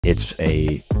It's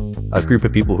a group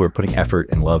of people who are putting effort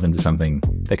and love into something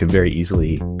that could very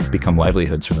easily become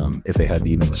livelihoods for them if they had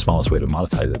even the smallest way to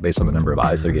monetize it based on the number of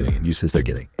eyes they're getting and uses they're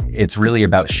getting. It's really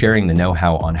about sharing the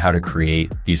know-how on how to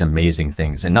create these amazing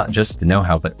things, and not just the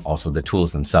know-how, but also the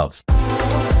tools themselves.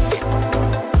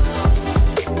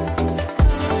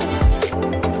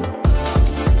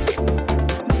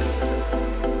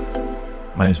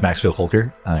 My name is Maxfield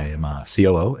Hulker. I am a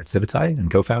COO at Civitai and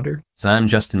co-founder. So I'm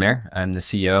Justin Maier. I'm the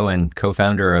CEO and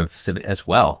co-founder of Civitai as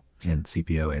well. And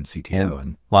CPO and CTO.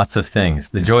 And lots of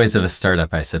things. The joys of a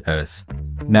startup, I suppose.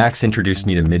 Max introduced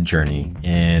me to Midjourney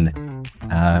in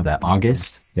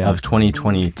August of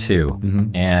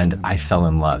 2022, and I fell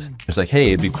in love. It was like, hey,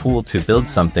 it'd be cool to build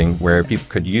something where people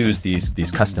could use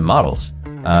these custom models.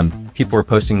 People were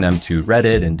posting them to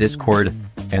Reddit and Discord,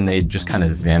 and they just kind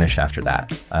of vanish after that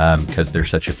because they're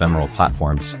such ephemeral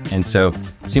platforms. And so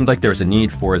it seemed like there was a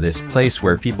need for this place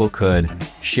where people could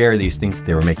share these things that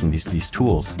they were making, these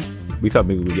tools. We thought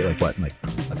maybe we'd get like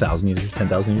 1,000 users,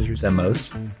 10,000 users at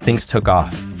most. Things took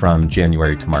off from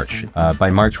January to March. By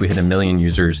March, we hit 1 million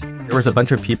users. There was a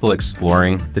bunch of people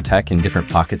exploring the tech in different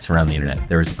pockets around the internet.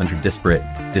 There was a bunch of disparate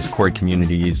Discord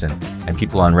communities and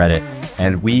people on Reddit.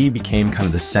 And we became kind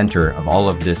of the center of all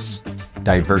of this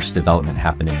diverse development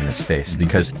happening in this space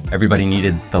because everybody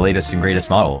needed the latest and greatest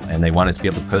model and they wanted to be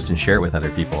able to post and share it with other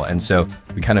people. And so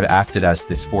we kind of acted as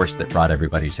this force that brought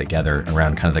everybody together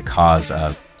around kind of the cause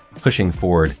of pushing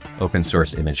forward open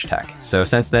source image tech. So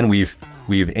since then, we've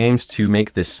aimed to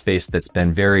make this space that's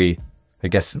been very, I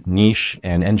guess, niche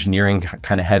and engineering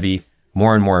kind of heavy,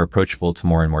 more and more approachable to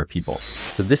more and more people.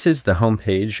 So this is the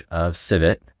homepage of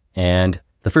Civit, and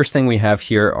the first thing we have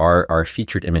here are our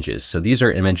featured images. So these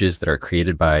are images that are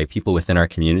created by people within our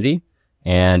community,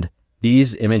 and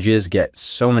these images get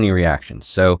so many reactions.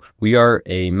 So we are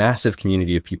a massive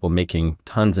community of people making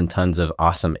tons and tons of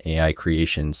awesome AI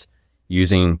creations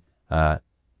using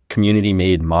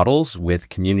community-made models with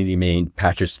community-made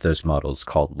patches to those models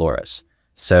called LoRas.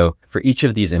 So for each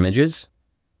of these images,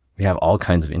 we have all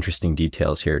kinds of interesting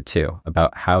details here too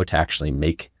about how to actually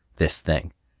make this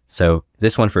thing. So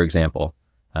this one, for example,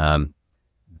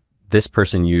 this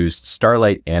person used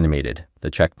Starlight Animated,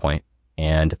 the checkpoint,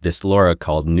 and this LoRa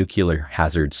called Nuclear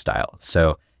Hazard Style.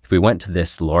 So if we went to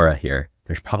this LoRa here,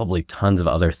 there's probably tons of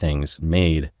other things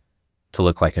made to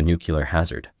look like a nuclear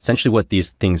hazard. Essentially what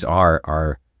these things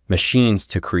are machines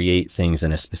to create things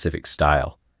in a specific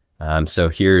style. So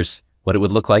here's what it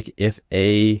would look like if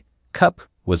a cup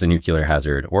was a nuclear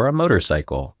hazard or a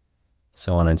motorcycle,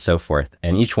 so on and so forth.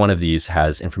 And each one of these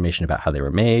has information about how they were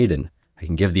made, and I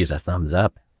can give these a thumbs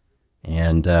up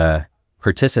and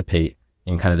participate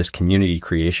in kind of this community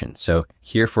creation. So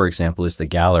here, for example, is the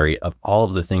gallery of all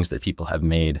of the things that people have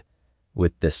made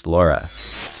with this LoRa.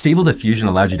 Stable Diffusion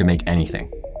allowed you to make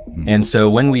anything. And so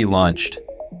when we launched,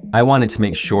 I wanted to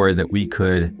make sure that we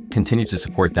could continue to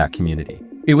support that community.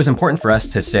 It was important for us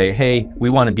to say, hey, we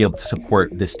want to be able to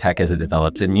support this tech as it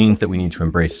develops. It means that we need to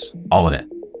embrace all of it.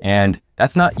 And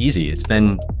that's not easy. It's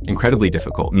been incredibly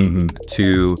difficult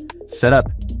to set up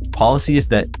policies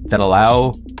that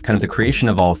allow kind of the creation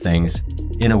of all things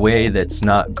in a way that's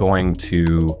not going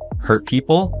to hurt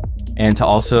people, and to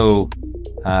also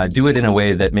do it in a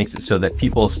way that makes it so that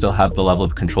people still have the level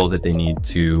of control that they need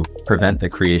to prevent the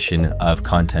creation of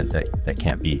content that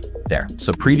can't be there.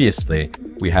 So previously,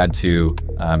 we had to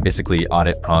basically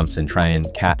audit prompts and try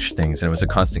and catch things, and it was a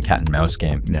constant cat and mouse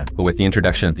game. Yeah. But with the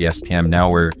introduction of the SPM, now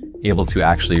we're able to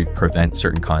actually prevent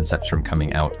certain concepts from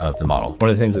coming out of the model.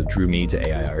 One of the things that drew me to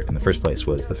AI art in the first place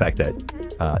was the fact that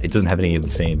it doesn't have any of the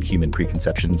same human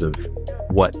preconceptions of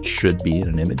what should be in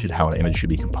an image and how an image should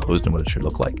be composed and what it should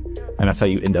look like. And that's how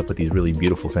you end up with these really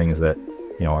beautiful things that,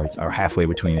 you know, are halfway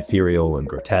between ethereal and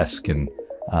grotesque, and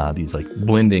these like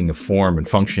blending of form and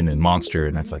function and monster.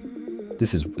 And that's like,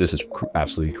 this is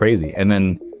absolutely crazy. And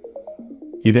then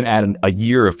you then add a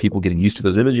year of people getting used to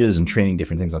those images and training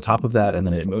different things on top of that, and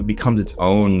then it becomes its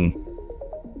own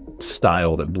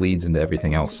style that bleeds into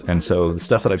everything else. And so the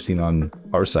stuff that I've seen on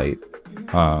our site,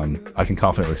 I can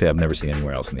confidently say I've never seen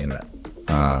anywhere else on the internet.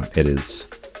 It is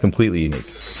completely unique.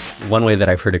 One way that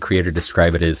I've heard a creator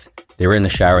describe it is they were in the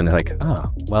shower and they're like,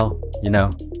 oh, well, you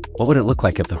know, what would it look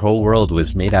like if the whole world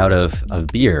was made out of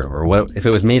beer? Or what if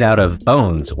it was made out of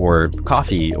bones or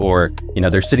coffee? Or, you know,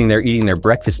 they're sitting there eating their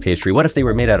breakfast pastry. What if they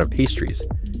were made out of pastries?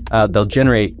 They'll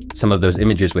generate some of those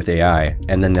images with AI,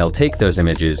 and then they'll take those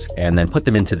images and then put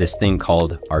them into this thing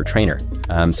called our trainer.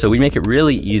 So we make it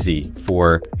really easy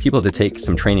for people to take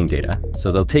some training data.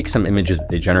 So they'll take some images that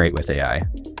they generate with AI,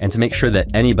 and to make sure that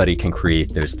anybody can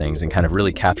create those things and kind of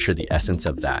really capture the essence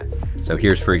of that. So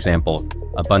here's, for example,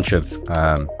 a bunch of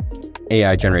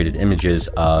AI generated images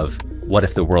of what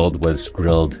if the world was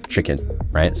grilled chicken,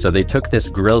 right? So they took this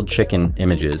grilled chicken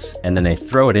images and then they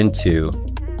throw it into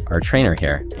our trainer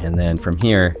here. And then from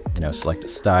here, select a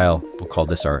style. We'll call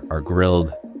this our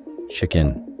grilled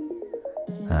chicken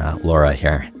LoRa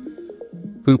here.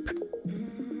 Boop.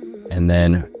 And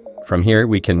then from here,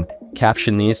 we can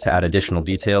caption these to add additional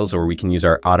details, or we can use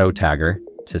our auto tagger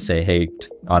to say, hey,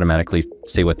 automatically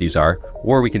say what these are,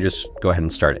 or we can just go ahead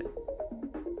and start it.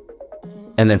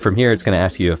 And then from here, it's going to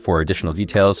ask you for additional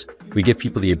details. We give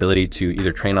people the ability to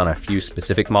either train on a few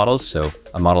specific models, so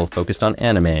a model focused on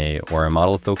anime, or a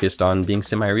model focused on being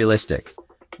semi-realistic,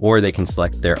 or they can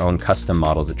select their own custom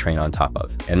model to train on top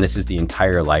of. And this is the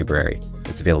entire library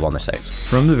that's available on the site.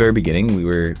 From the very beginning, we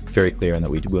were very clear on that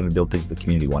we want to build things the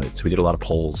community wanted. So we did a lot of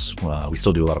polls. We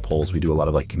still do a lot of polls. We do a lot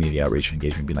of like community outreach and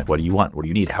engagement, being like, what do you want? What do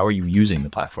you need? How are you using the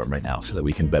platform right now so that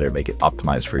we can better make it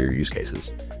optimized for your use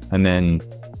cases? And then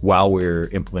while we're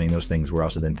implementing those things, we're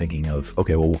also then thinking of,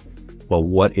 okay, well,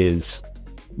 what's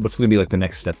going to be like the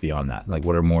next step beyond that? Like,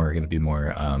 what are going to be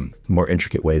more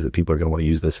intricate ways that people are going to want to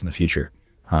use this in the future?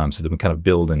 So that we kind of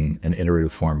build an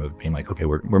iterative form of being like, okay,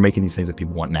 we're making these things that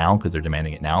people want now because they're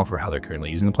demanding it now for how they're currently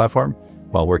using the platform,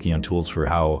 while working on tools for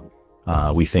how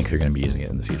we think they're going to be using it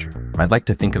in the future. I'd like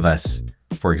to think of us,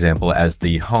 for example, as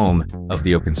the home of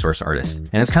the open source artist.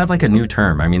 And it's kind of like a new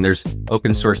term. I mean, there's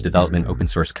open source development, open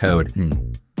source code,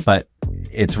 but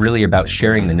it's really about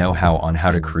sharing the know-how on how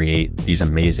to create these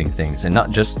amazing things, and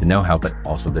not just the know-how, but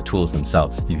also the tools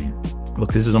themselves.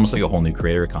 Look, this is almost like a whole new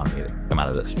creator economy that come out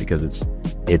of this, because it's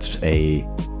a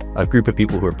group of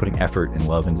people who are putting effort and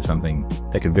love into something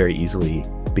that could very easily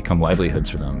become livelihoods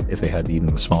for them if they had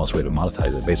even the smallest way to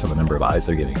monetize it based on the number of eyes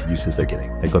they're getting, uses they're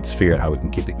getting. Like, let's figure out how we can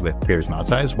keep the creators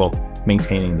monetized while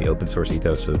maintaining the open source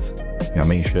ethos of,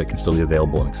 making sure it can still be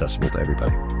available and accessible to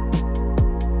everybody.